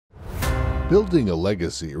Building a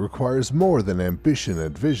legacy requires more than ambition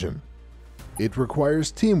and vision. It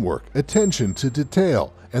requires teamwork, attention to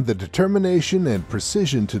detail, and the determination and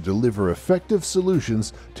precision to deliver effective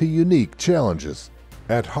solutions to unique challenges.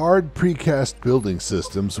 At Hard Precast Building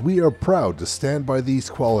Systems, we are proud to stand by these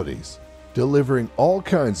qualities, delivering all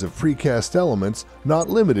kinds of precast elements not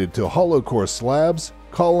limited to hollow core slabs,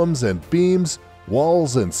 columns and beams,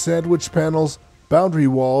 walls and sandwich panels, boundary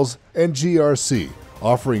walls, and GRC,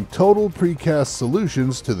 offering total precast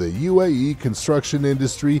solutions to the UAE construction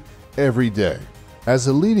industry every day. As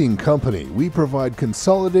a leading company, we provide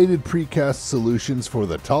consolidated precast solutions for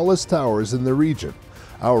the tallest towers in the region.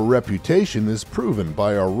 Our reputation is proven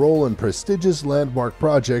by our role in prestigious landmark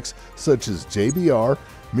projects such as JBR,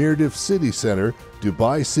 Mirdif City Center,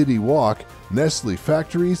 Dubai City Walk, Nestle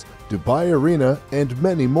Factories, Dubai Arena, and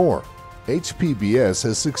many more. HPBS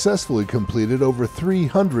has successfully completed over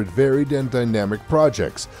 300 varied and dynamic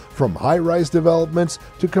projects, from high-rise developments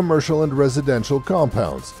to commercial and residential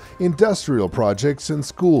compounds, industrial projects and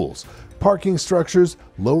schools, parking structures,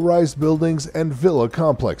 low-rise buildings, and villa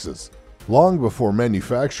complexes. Long before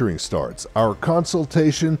manufacturing starts, our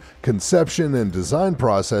consultation, conception, and design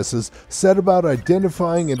processes set about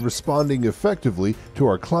identifying and responding effectively to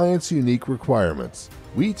our clients' unique requirements.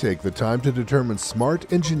 We take the time to determine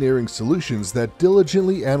smart engineering solutions that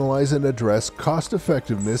diligently analyze and address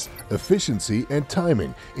cost-effectiveness, efficiency, and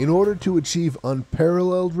timing in order to achieve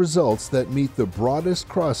unparalleled results that meet the broadest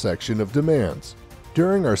cross-section of demands.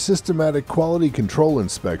 During our systematic quality control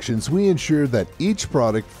inspections, we ensure that each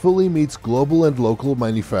product fully meets global and local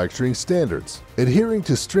manufacturing standards. Adhering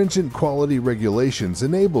to stringent quality regulations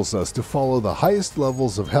enables us to follow the highest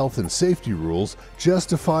levels of health and safety rules,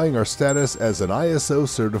 justifying our status as an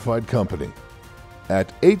ISO-certified company.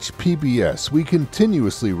 At HPBS, we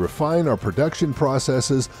continuously refine our production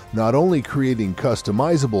processes, not only creating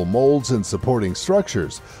customizable molds and supporting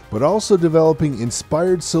structures, but also developing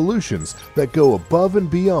inspired solutions that go above and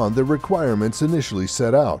beyond the requirements initially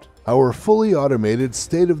set out. Our fully automated,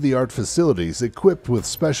 state-of-the-art facilities equipped with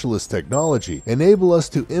specialist technology enable us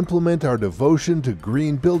to implement our devotion to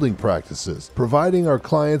green building practices, providing our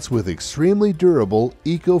clients with extremely durable,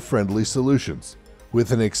 eco-friendly solutions.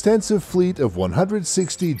 With an extensive fleet of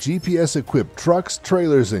 160 GPS-equipped trucks,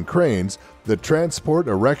 trailers, and cranes, the transport,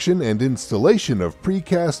 erection, and installation of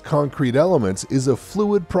precast concrete elements is a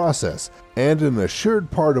fluid process and an assured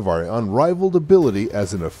part of our unrivaled ability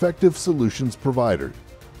as an effective solutions provider.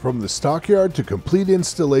 From the stockyard to complete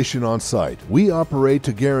installation on site, we operate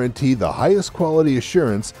to guarantee the highest quality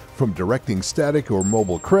assurance, from directing static or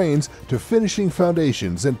mobile cranes to finishing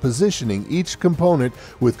foundations and positioning each component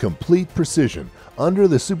with complete precision, under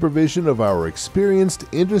the supervision of our experienced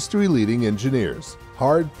industry-leading engineers.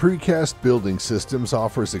 Hard Precast Building Systems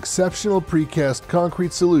offers exceptional precast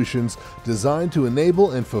concrete solutions designed to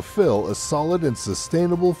enable and fulfill a solid and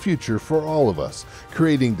sustainable future for all of us,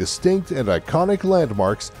 creating distinct and iconic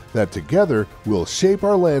landmarks that together will shape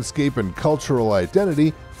our landscape and cultural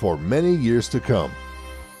identity for many years to come.